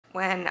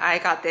When I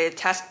got the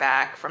test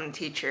back from the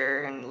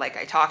teacher and like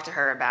I talked to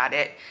her about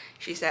it,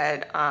 she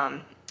said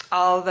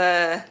all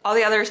the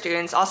other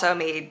students also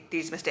made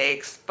these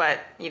mistakes, but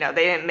they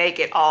didn't make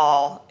it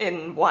all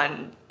in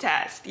one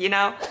test,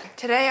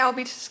 Today I'll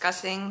be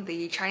discussing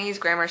the Chinese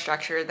grammar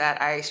structure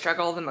that I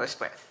struggle the most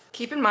with.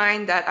 Keep in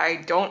mind that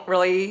I don't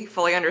really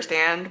fully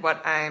understand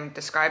what I'm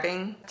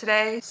describing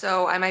today,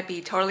 so I might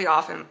be totally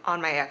off on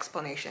my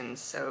explanations,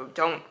 so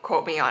don't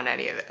quote me on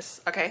any of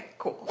this, okay?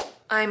 Cool.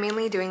 I'm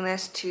mainly doing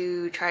this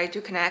to try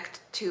to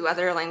connect to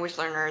other language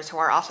learners who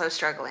are also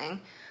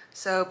struggling,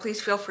 so please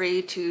feel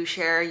free to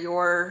share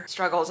your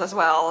struggles as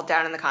well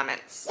down in the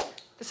comments.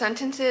 The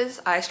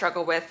sentences I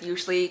struggle with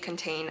usually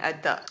contain a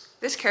the.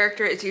 This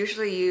character is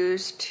usually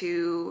used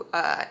to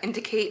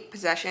indicate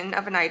possession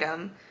of an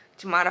item,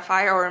 to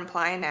modify or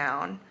imply a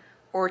noun,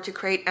 or to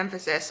create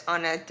emphasis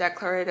on a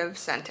declarative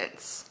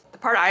sentence. The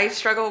part I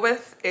struggle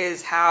with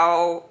is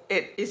how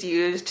it is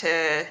used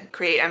to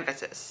create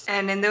emphasis.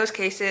 And in those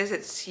cases,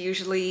 it's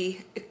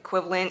usually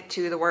equivalent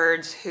to the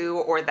words who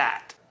or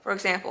that. For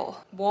example,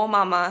 我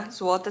妈妈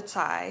做的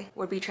菜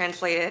would be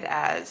translated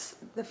as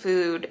the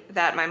food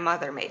that my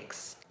mother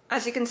makes.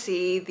 As you can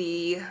see,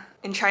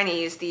 in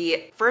Chinese,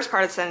 the first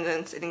part of the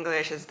sentence in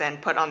English is then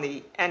put on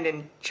the end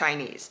in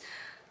Chinese.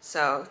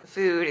 So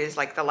food is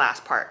like the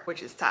last part,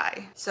 which is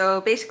Thai.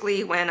 So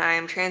basically when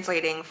I'm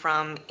translating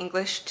from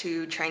English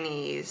to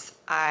Chinese,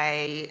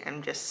 I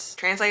am just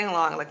translating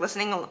along, like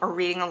listening or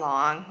reading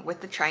along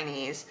with the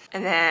Chinese,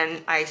 and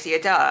then I see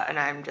a duh, and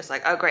I'm just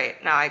like, oh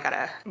great, now I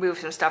gotta move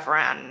some stuff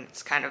around, and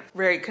it's kind of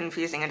very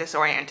confusing and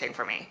disorienting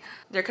for me.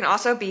 There can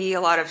also be a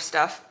lot of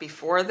stuff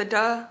before the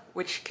duh,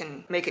 which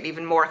can make it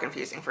even more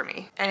confusing for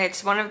me. And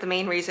it's one of the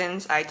main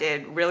reasons I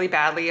did really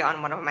badly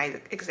on one of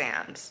my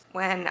exams.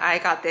 When I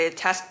got the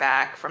test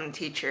back from the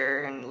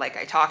teacher and like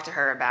I talked to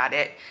her about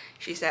it,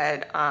 she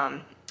said,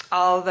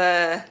 all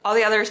the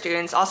other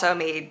students also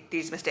made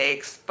these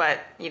mistakes, but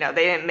they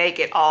didn't make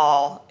it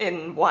all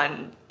in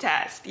one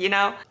test,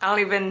 I don't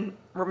even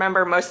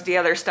remember most of the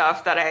other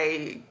stuff that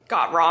I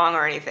got wrong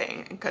or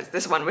anything, because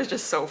this one was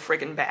just so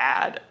friggin'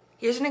 bad.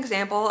 Here's an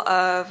example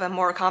of a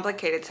more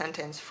complicated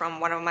sentence from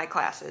one of my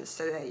classes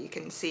so that you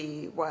can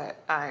see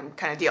what I'm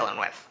kind of dealing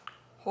with.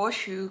 或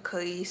许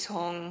可以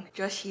从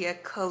这些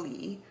课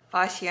里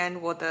发现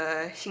我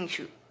的兴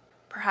趣.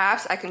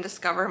 Perhaps I can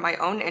discover my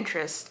own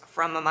interest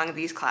from among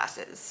these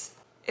classes.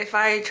 If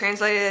I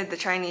translated the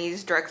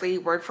Chinese directly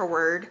word for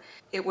word,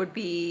 it would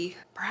be,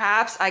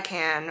 perhaps I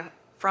can,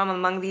 from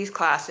among these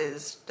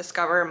classes,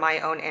 discover my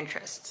own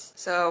interests.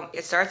 So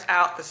it starts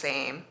out the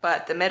same,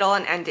 but the middle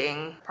and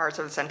ending parts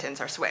of the sentence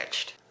are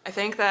switched. I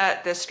think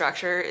that this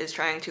structure is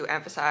trying to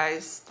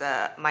emphasize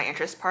the my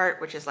interest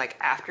part, which is like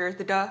after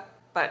the duh,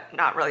 but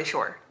not really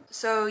sure.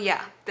 So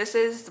yeah, this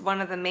is one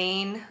of the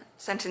main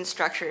sentence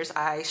structures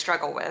I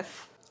struggle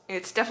with.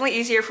 It's definitely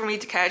easier for me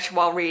to catch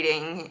while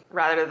reading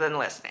rather than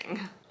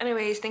listening.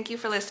 Anyways, thank you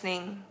for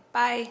listening.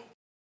 Bye!